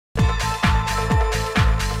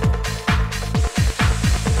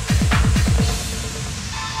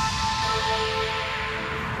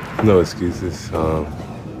No excuses.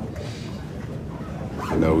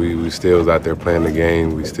 We still was out there playing the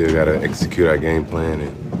game. We still got to execute our game plan,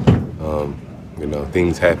 and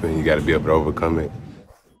things happen. You got to be able to overcome it.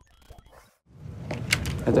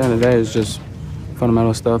 At the end of the day, it's just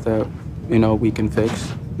fundamental stuff that we can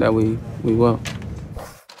fix. That we will.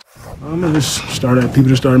 People just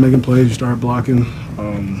started making plays. You started blocking.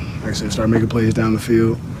 Like I said, started making plays down the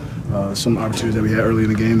field. Some opportunities that we had early in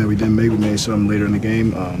the game that we didn't make, we made some later in the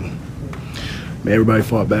game. Everybody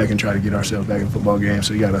fought back and tried to get ourselves back in the football game.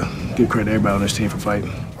 So you got to give credit to everybody on this team for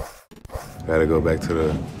fighting. Got to go back to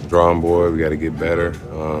the drawing board. We got to get better.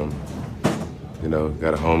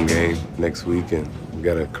 Got a home game next week, and we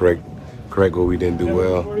got to correct what we didn't do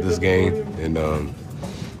well this game, and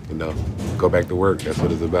go back to work. That's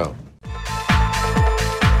what it's about.